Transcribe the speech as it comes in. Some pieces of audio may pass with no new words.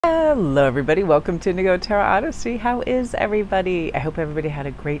Hello everybody, welcome to Indigo Tarot Odyssey. How is everybody? I hope everybody had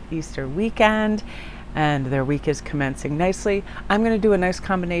a great Easter weekend and their week is commencing nicely. I'm going to do a nice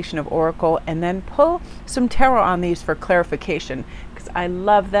combination of Oracle and then pull some tarot on these for clarification because I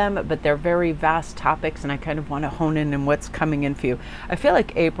love them, but they're very vast topics and I kind of want to hone in on what's coming in for you. I feel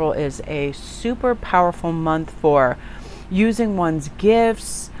like April is a super powerful month for using one's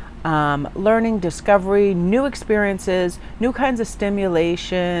gifts, learning, discovery, new experiences, new kinds of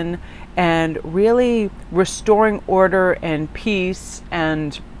stimulation, and really restoring order and peace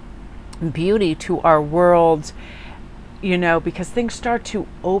and beauty to our world, you know, because things start to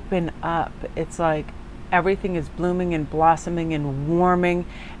open up. It's like everything is blooming and blossoming and warming,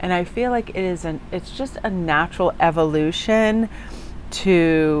 and I feel like it's just a natural evolution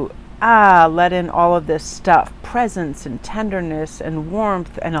to let in all of this stuff, presence and tenderness and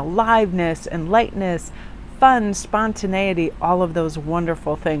warmth and aliveness and lightness, fun, spontaneity, all of those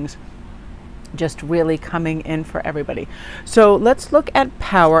wonderful things just really coming in for everybody. So let's look at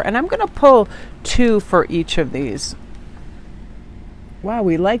power, and I'm going to pull two for each of these. Wow,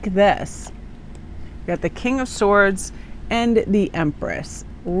 we like this. We got the King of Swords and the Empress.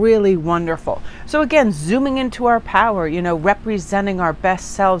 Really wonderful. So again, zooming into our power, you know, representing our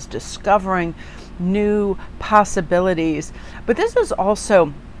best selves, discovering new possibilities. But this is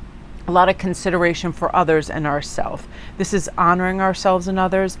also a lot of consideration for others and ourselves. This is honoring ourselves and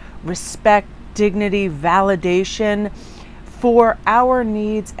others, respect, dignity, validation for our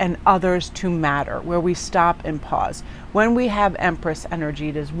needs and others to matter, where we stop and pause. When we have Empress energy,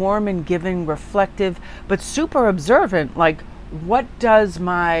 it is warm and giving, reflective, but super observant, like, what does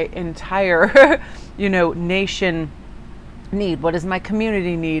my entire, you know, nation need? What does my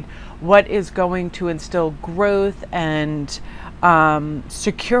community need? What is going to instill growth and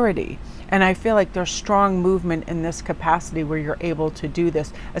security? And I feel like there's strong movement in this capacity where you're able to do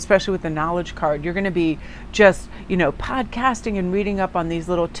this, especially with the knowledge card. You're going to be just, you know, podcasting and reading up on these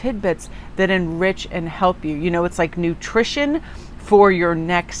little tidbits that enrich and help you. You know, it's like nutrition for your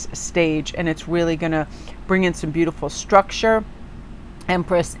next stage, and it's really going to bring in some beautiful structure.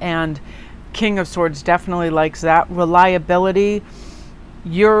 Empress and King of Swords definitely likes that. Reliability.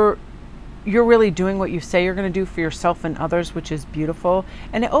 You're really doing what you say you're going to do for yourself and others, which is beautiful.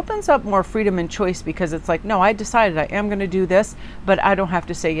 And it opens up more freedom and choice because it's like, no, I decided I am going to do this, but I don't have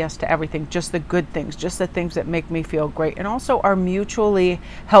to say yes to everything, just the good things, just the things that make me feel great and also are mutually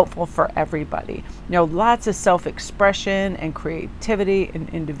helpful for everybody. You know, lots of self-expression and creativity and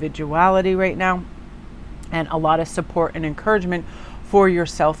individuality right now, and a lot of support and encouragement for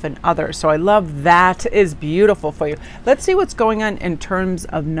yourself and others. So I love that. Is beautiful for you. Let's see what's going on in terms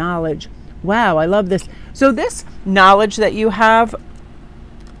of knowledge. Wow, I love this. So this knowledge that you have,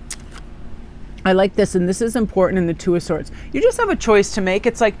 I like this, and this is important in the Two of Swords. You just have a choice to make.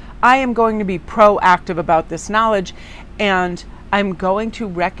 It's like, I am going to be proactive about this knowledge, and I'm going to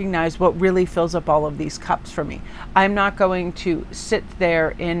recognize what really fills up all of these cups for me. I'm not going to sit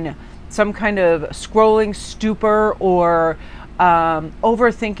there in some kind of scrolling stupor or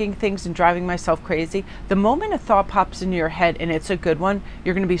overthinking things and driving myself crazy. The moment a thought pops into your head and it's a good one,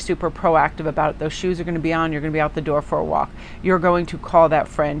 you're going to be super proactive about it. Those shoes are going to be on. You're going to be out the door for a walk. You're going to call that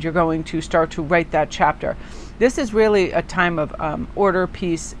friend. You're going to start to write that chapter. This is really a time of order,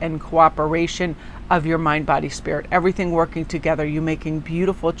 peace, and cooperation of your mind, body, spirit. Everything working together. You making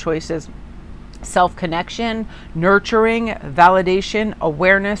beautiful choices. Self-connection, nurturing, validation,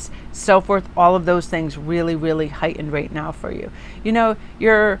 awareness, self-worth, all of those things really, really heightened right now for you. You know,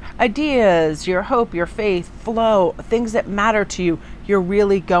 your ideas, your hope, your faith, flow, things that matter to you, you're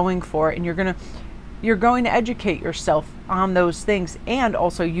really going for it, and you're going to educate yourself on those things and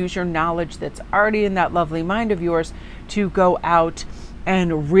also use your knowledge that's already in that lovely mind of yours to go out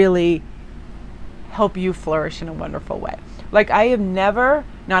and really help you flourish in a wonderful way. Like, I have never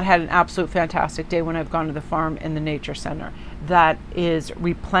not had an absolute fantastic day when I've gone to the farm in the nature center. That is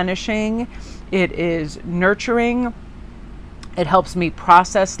replenishing. It is nurturing. It helps me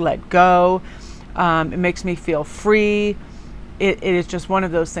process, let go. It makes me feel free. It is just one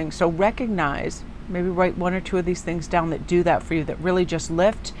of those things. So recognize, maybe write one or two of these things down that do that for you, that really just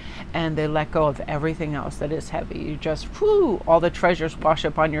lift and they let go of everything else that is heavy. You just, whoo, all the treasures wash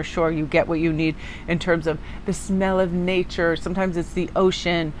up on your shore. You get what you need in terms of the smell of nature. Sometimes it's the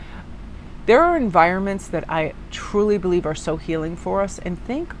ocean. There are environments that I truly believe are so healing for us, and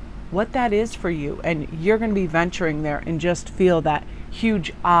think what that is for you. And you're going to be venturing there and just feel that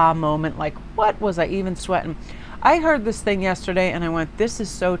huge ah moment, like, what was I even sweating? I heard this thing yesterday and I went, this is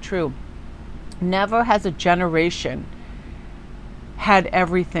so true. Never has a generation had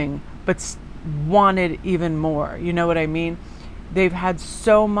everything but wanted even more. You know what I mean? they've had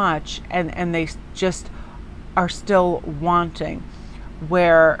so much, and they just are still wanting.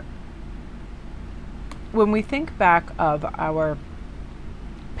 Where when we think back of our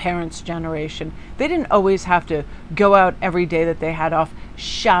parents' generation, they didn't always have to go out every day that they had off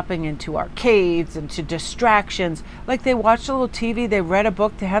shopping, into arcades and to distractions. Like, they watched a little TV, they read a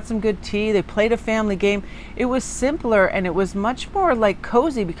book, they had some good tea, they played a family game. It was simpler, and it was much more like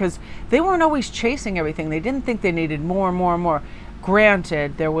cozy, because they weren't always chasing everything. They didn't think they needed more and more and more.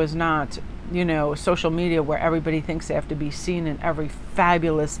 Granted, there was not, you know, social media where everybody thinks they have to be seen in every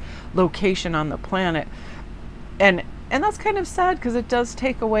fabulous location on the planet. And that's kind of sad, because it does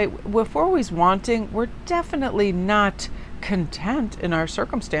take away, if we're always wanting, we're definitely not content in our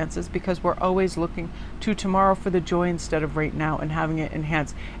circumstances, because we're always looking to tomorrow for the joy instead of right now and having it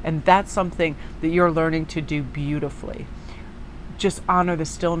enhanced. And that's something that you're learning to do beautifully. Just honor the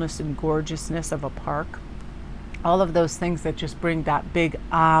stillness and gorgeousness of a park. All of those things that just bring that big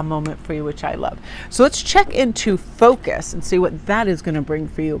ah moment for you, which I love. So let's check into focus and see what that is going to bring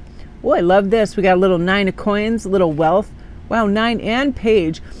for you. Oh, I love this. We got a little 9 of coins, a little wealth. Wow, 9 and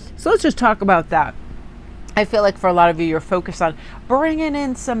page. So let's just talk about that. I feel like for a lot of you, you're focused on bringing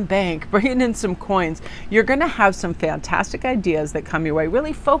in some bank, bringing in some coins. You're going to have some fantastic ideas that come your way.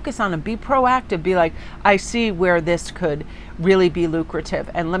 Really focus on them. Be proactive. Be like, I see where this could really be lucrative,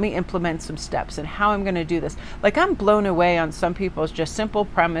 and let me implement some steps and how I'm going to do this. Like, I'm blown away on some people's just simple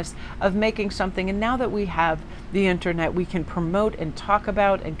premise of making something. And now that we have the internet, we can promote and talk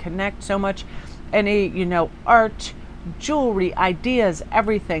about and connect so much. Any, you know, art, jewelry, ideas,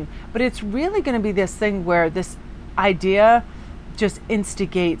 everything. But it's really going to be this thing where this idea just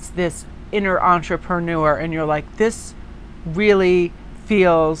instigates this inner entrepreneur, and you're like, this really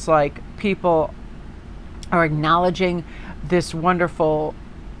feels like people are acknowledging this wonderful,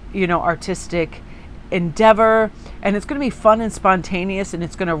 you know, artistic endeavor, and it's going to be fun and spontaneous, and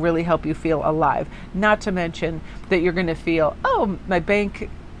it's going to really help you feel alive. Not to mention that you're going to feel, oh, my bank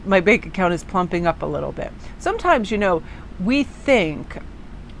account is plumping up a little bit. Sometimes, you know, we think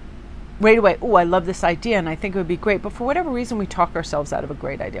right away, oh, I love this idea and I think it would be great. But for whatever reason, we talk ourselves out of a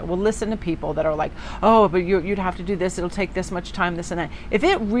great idea. We'll listen to people that are like, oh, but you'd have to do this. It'll take this much time, this and that. If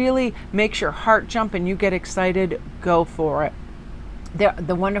it really makes your heart jump and you get excited, go for it.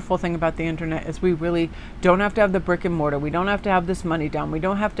 The wonderful thing about the internet is we really don't have to have the brick and mortar. We don't have to have this money down. We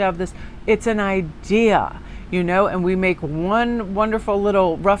don't have to have this. It's an idea, you know, and we make one wonderful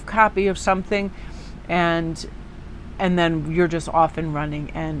little rough copy of something, and then you're just off and running,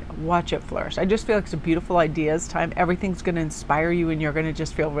 and watch it flourish. I just feel like it's a beautiful ideas time. Everything's going to inspire you, and you're going to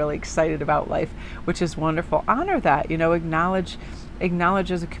just feel really excited about life, which is wonderful. Honor that, you know, acknowledge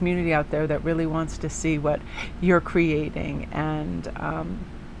there's a community out there that really wants to see what you're creating. And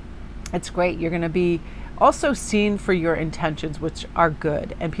it's great. You're going to be also seen for your intentions, which are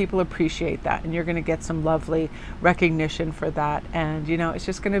good, and people appreciate that, and you're going to get some lovely recognition for that. And you know, it's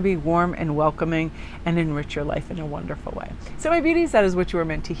just going to be warm and welcoming and enrich your life in a wonderful way. So my beauties, that is what you were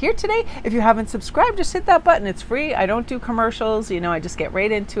meant to hear today. If you haven't subscribed, just hit that button. It's free. I don't do commercials, you know, I just get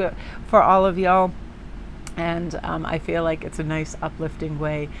right into it for all of y'all. And I feel like it's a nice uplifting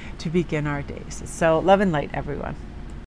way to begin our days. So love and light, everyone.